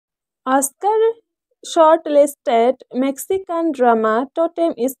Oscar-shortlisted Mexican drama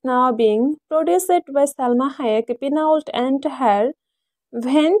Tótem is now being produced by Salma Hayek Pinault and her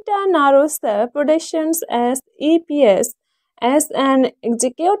Ventanarosa Productions as EPS as an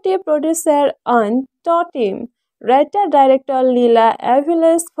executive producer on Tótem. Writer-director Lila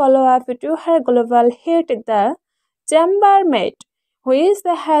Avila's follow-up to her global hit The Chambermaid, which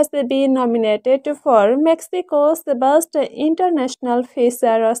has been nominated for Mexico's Best International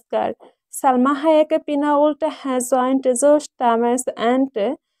Feature Oscar. Salma Hayek Pinault has joined Josh Thomas and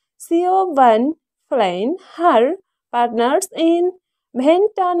Siobhan Flynn, her partners in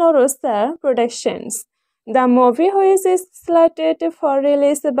Ventanarosa Productions. The movie, which is slated for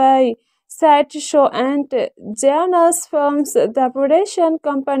release by Sideshow and Janus Films, the production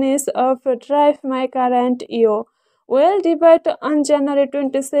companies of Drive My Car and You, will debut on January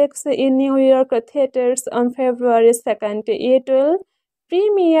 26 in New York theaters on February 2nd. It will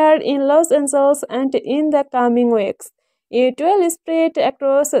premiere in Los Angeles and in the coming weeks. It will spread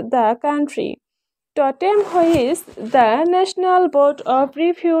across the country. Tótem, which the National Board of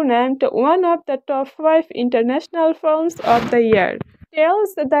Review named one of the top 5 international films of the year,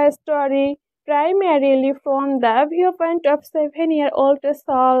 tells the story primarily from the viewpoint of 7-year-old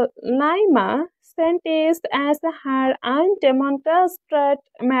Salma, sentenced as her aunt Montserrat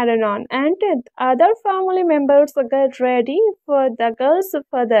Maronon and other family members get ready for the girl's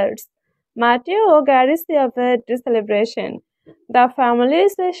father's, Mateo Garcia celebration. The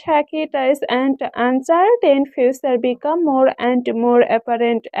family's shaky ties and uncertain future become more and more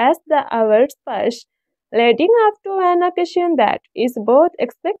apparent as the hours pass, leading up to an occasion that is both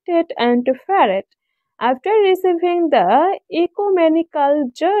expected and feared. After receiving the Ecumenical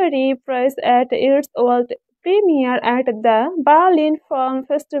Jury Prize at its world premiere at the Berlin Film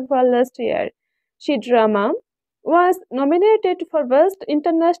Festival last year, she drama was nominated for Best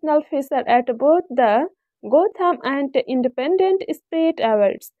International Feature at both the Gotham and Independent Spirit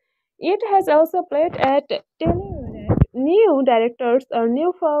Awards. It has also played at Telluride New Directors or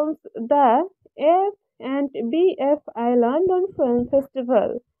New Films, the F and BFI London Film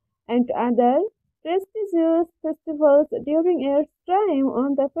Festival, and other prestigious festivals during its time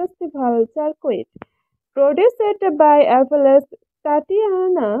on the festival circuit. Produced by Avalos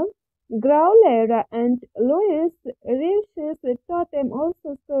Tatiana Graulera and Luis Riches, Tótem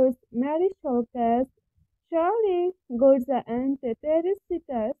also stars Mary Showcase, Charlie Gorza and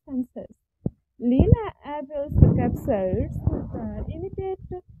Teresita Sanchez. Lila Abels captures the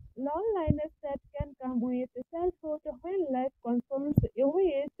immediate loneliness that can come with childhood when life confronts you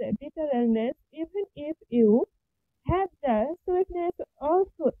with bitterness, even if you have the sweetness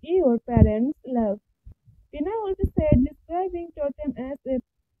of your parents' love. Pinault said, describing Tótem as a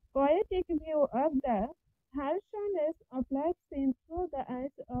poetic view of the harshness of life seen through the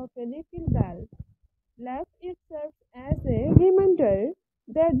eyes of a little girl. Love it serves as a reminder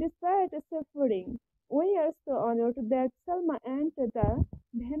that despite suffering, we are so honored that Salma and the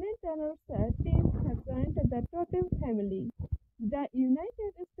Venetanos team have joined the Tótem family. The